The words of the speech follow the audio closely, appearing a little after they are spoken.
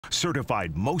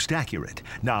Certified most accurate.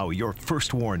 Now your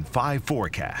First Warn 5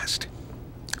 forecast.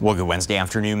 Well, good Wednesday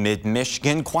afternoon,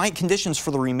 mid-Michigan. Quiet conditions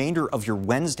for the remainder of your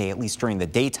Wednesday, at least during the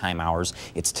daytime hours.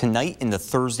 It's tonight into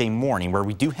Thursday morning where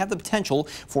we do have the potential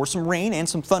for some rain and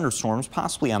some thunderstorms,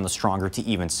 possibly on the stronger to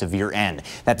even severe end.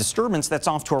 That disturbance that's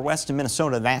off to our west in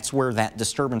Minnesota, that's where that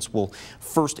disturbance will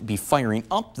first be firing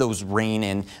up those rain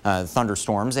and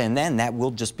thunderstorms, and then that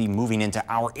will just be moving into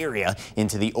our area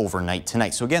into the overnight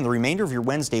tonight. So again, the remainder of your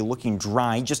Wednesday looking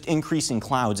dry, just increasing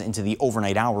clouds into the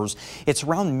overnight hours. It's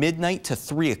around midnight to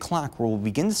 3 o'clock where we'll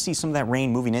begin to see some of that rain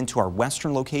moving into our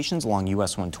western locations along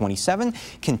US 127,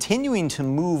 continuing to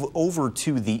move over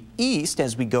to the east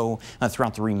as we go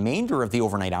throughout the remainder of the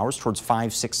overnight hours towards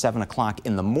 5, 6, 7 o'clock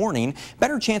in the morning.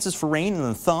 Better chances for rain in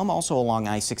the thumb also along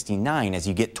I-69 as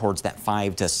you get towards that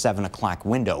 5 to 7 o'clock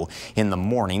window in the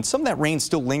morning. Some of that rain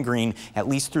still lingering at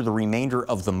least through the remainder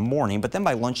of the morning, but then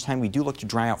by lunchtime we do look to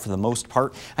dry out for the most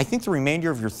part. I think the remainder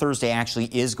of your Thursday actually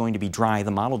is going to be dry.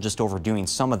 The model just overdoing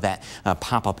some of that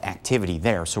pop-up activity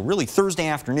there. So really Thursday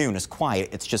afternoon is quiet.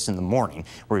 It's just in the morning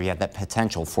where we have that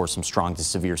potential for some strong to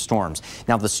severe storms.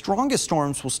 Now the strongest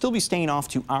storms will still be staying off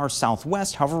to our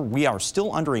southwest. However, we are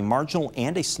still under a marginal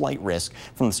and a slight risk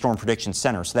from the Storm Prediction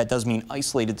Center. So that does mean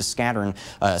isolated to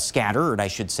scattered, I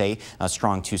should say,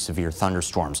 strong to severe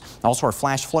thunderstorms. Also, our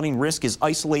flash flooding risk is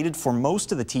isolated for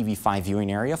most of the TV5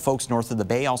 viewing area. Folks north of the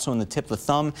bay, also in the tip of the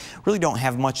thumb, really don't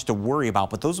have much to worry about.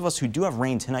 But those of us who do have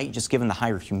rain tonight, just given the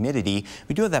higher humidity,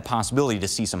 we do have that possibility to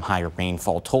see some higher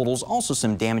rainfall totals, also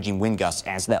some damaging wind gusts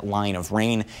as that line of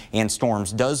rain and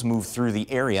storms does move through the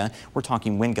area. We're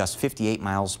talking wind gusts 58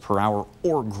 miles per hour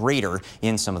or greater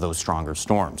in some of those stronger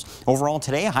storms. Overall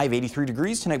today, a high of 83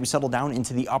 degrees. Tonight we settle down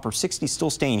into the upper 60s, still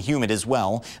staying humid as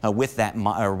well with that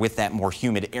more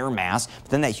humid air mass. But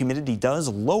then that humidity does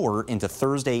lower into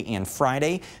Thursday and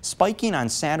Friday, spiking on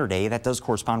Saturday. That does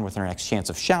correspond with our next chance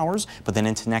of showers, but then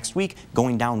into next week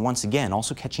going down once again,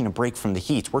 also catching a break from the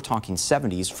heat. We're talking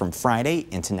 70s from Friday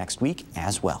into next week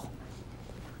as well.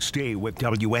 Stay with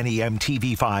WNEM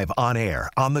TV5 on air,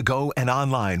 on the go, and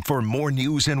online for more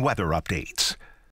news and weather updates.